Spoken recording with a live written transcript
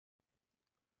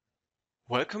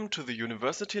Welcome to the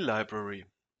University Library.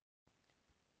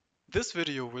 This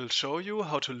video will show you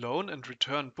how to loan and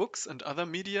return books and other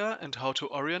media and how to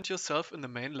orient yourself in the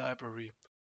main library.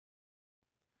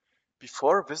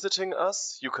 Before visiting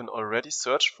us, you can already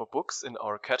search for books in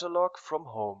our catalog from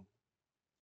home.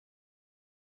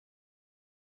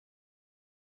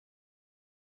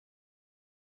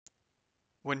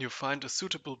 When you find a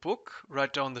suitable book,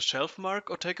 write down the shelf mark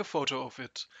or take a photo of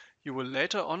it. You will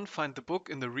later on find the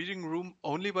book in the reading room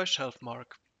only by shelf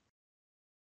mark.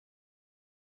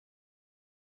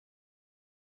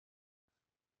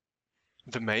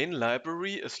 The main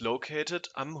library is located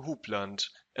am Hubland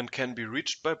and can be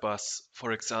reached by bus,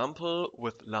 for example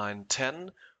with line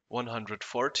 10,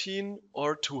 114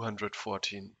 or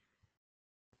 214.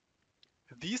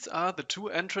 These are the two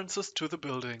entrances to the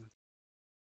building.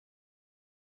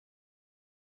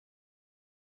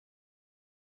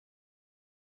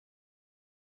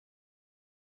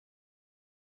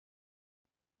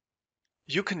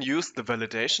 You can use the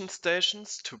validation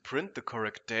stations to print the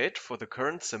correct date for the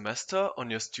current semester on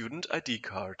your student ID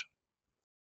card.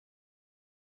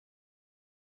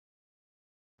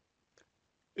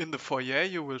 In the foyer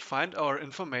you will find our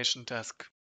information desk.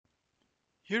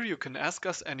 Here you can ask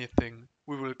us anything.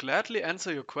 We will gladly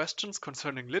answer your questions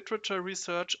concerning literature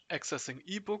research, accessing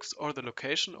e-books or the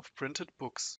location of printed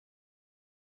books.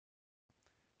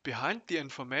 Behind the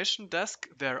information desk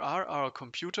there are our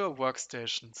computer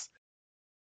workstations.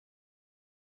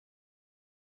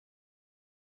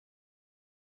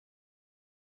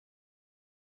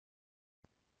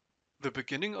 The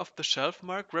beginning of the shelf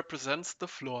mark represents the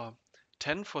floor,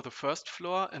 10 for the first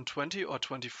floor and 20 or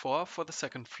 24 for the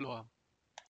second floor.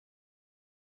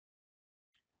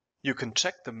 You can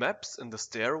check the maps in the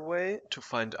stairway to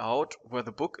find out where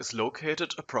the book is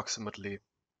located approximately.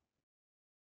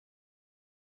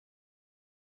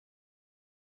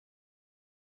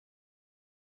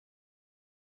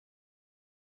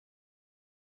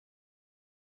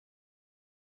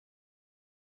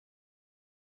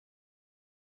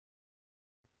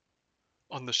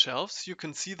 On the shelves you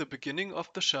can see the beginning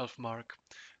of the shelf mark.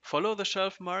 Follow the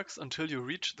shelf marks until you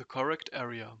reach the correct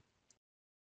area.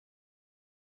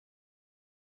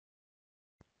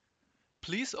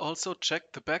 Please also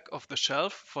check the back of the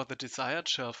shelf for the desired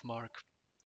shelf mark.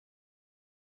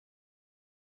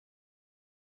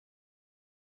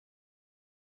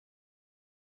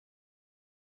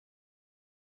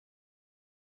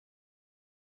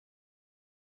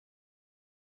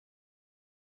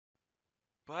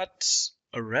 But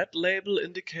a red label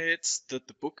indicates that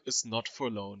the book is not for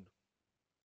loan.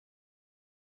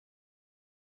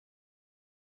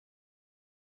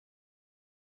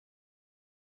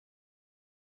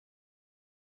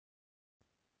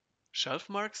 Shelf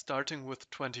marks starting with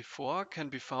 24 can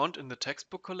be found in the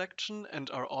textbook collection and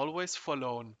are always for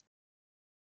loan.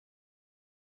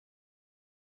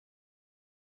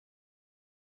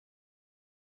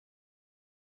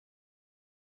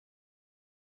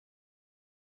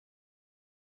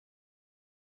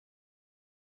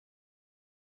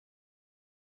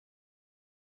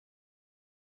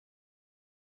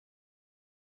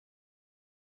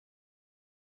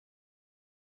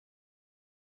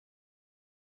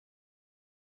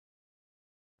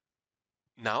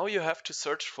 Now you have to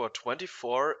search for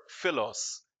 24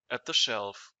 Philos at the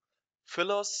shelf.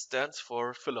 Philos stands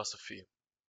for philosophy.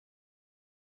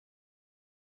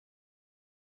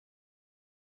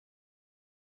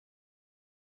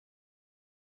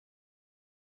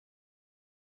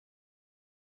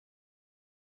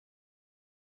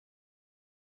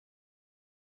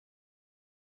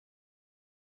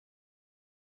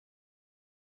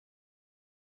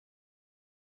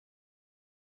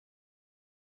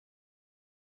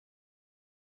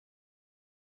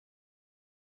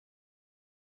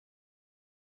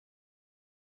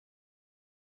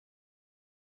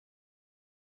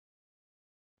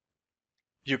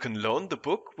 You can loan the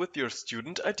book with your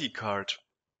student ID card.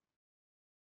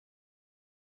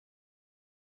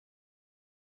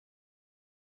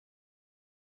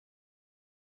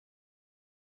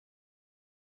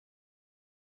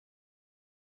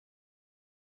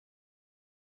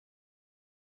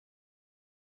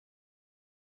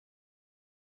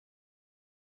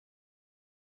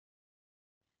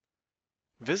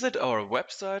 Visit our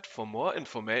website for more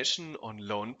information on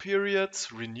loan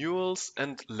periods, renewals,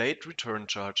 and late return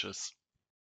charges.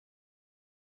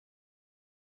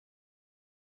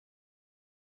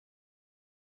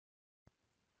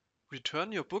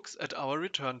 Return your books at our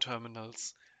return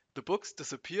terminals. The books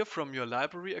disappear from your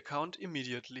library account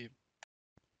immediately.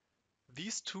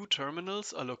 These two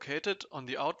terminals are located on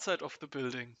the outside of the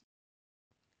building.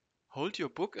 Hold your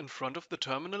book in front of the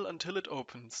terminal until it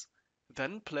opens.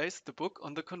 Then place the book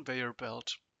on the conveyor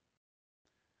belt.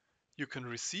 You can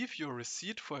receive your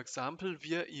receipt, for example,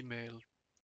 via email.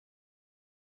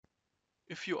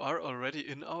 If you are already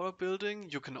in our building,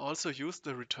 you can also use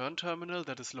the return terminal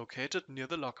that is located near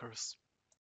the lockers.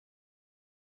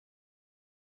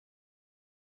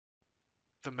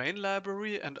 The main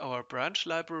library and our branch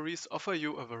libraries offer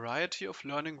you a variety of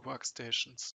learning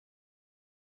workstations.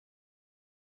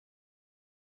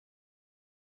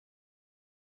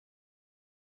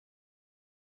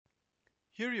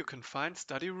 Here you can find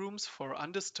study rooms for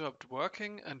undisturbed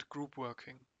working and group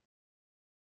working.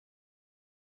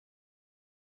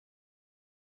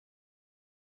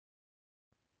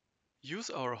 Use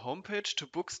our homepage to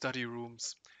book study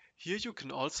rooms. Here you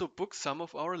can also book some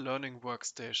of our learning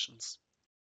workstations.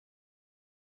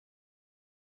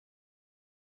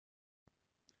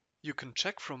 You can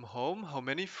check from home how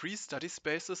many free study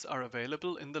spaces are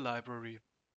available in the library.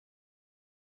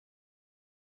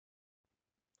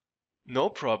 No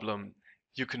problem.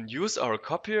 You can use our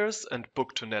copiers and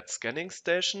book-to-net scanning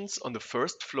stations on the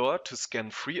first floor to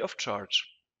scan free of charge.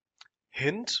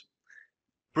 Hint: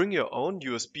 bring your own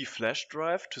USB flash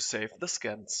drive to save the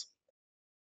scans.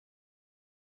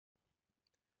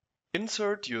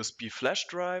 Insert USB flash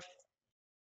drive.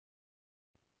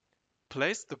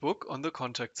 Place the book on the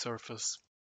contact surface.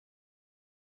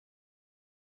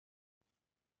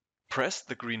 Press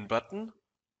the green button.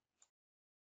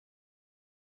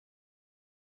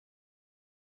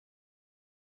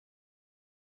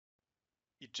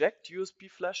 Eject USB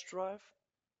flash drive.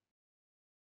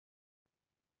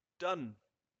 Done.